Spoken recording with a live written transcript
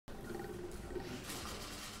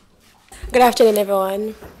Good afternoon,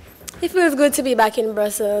 everyone. It feels good to be back in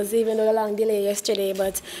Brussels, even though the long delay yesterday,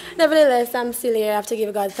 but nevertheless, I'm still here. I have to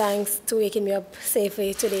give God thanks to waking me up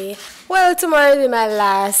safely today. Well, tomorrow will be my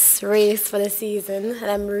last race for the season, and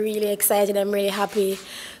I'm really excited. I'm really happy.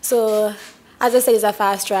 So, as I said, it's a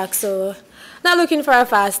fast track, so not looking for a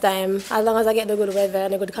fast time. As long as I get the good weather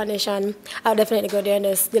and a good condition, I'll definitely go there and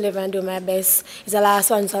just deliver and do my best. It's the last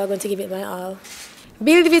one, so I'm going to give it my all.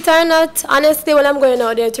 Build it or not, honestly, when I'm going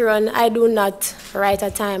out there to run, I do not write a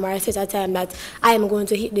time or set a time that I am going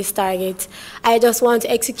to hit this target. I just want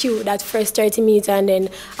to execute that first 30 meters, and then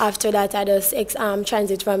after that, I just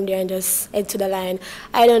transit from there and just head to the line.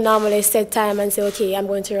 I don't normally set time and say, okay, I'm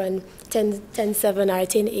going to run 10:7 or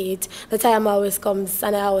 10:8. The time always comes,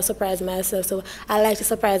 and I always surprise myself. So I like to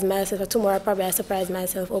surprise myself. Tomorrow, probably I surprise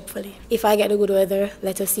myself, hopefully. If I get the good weather,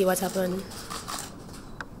 let us see what happens.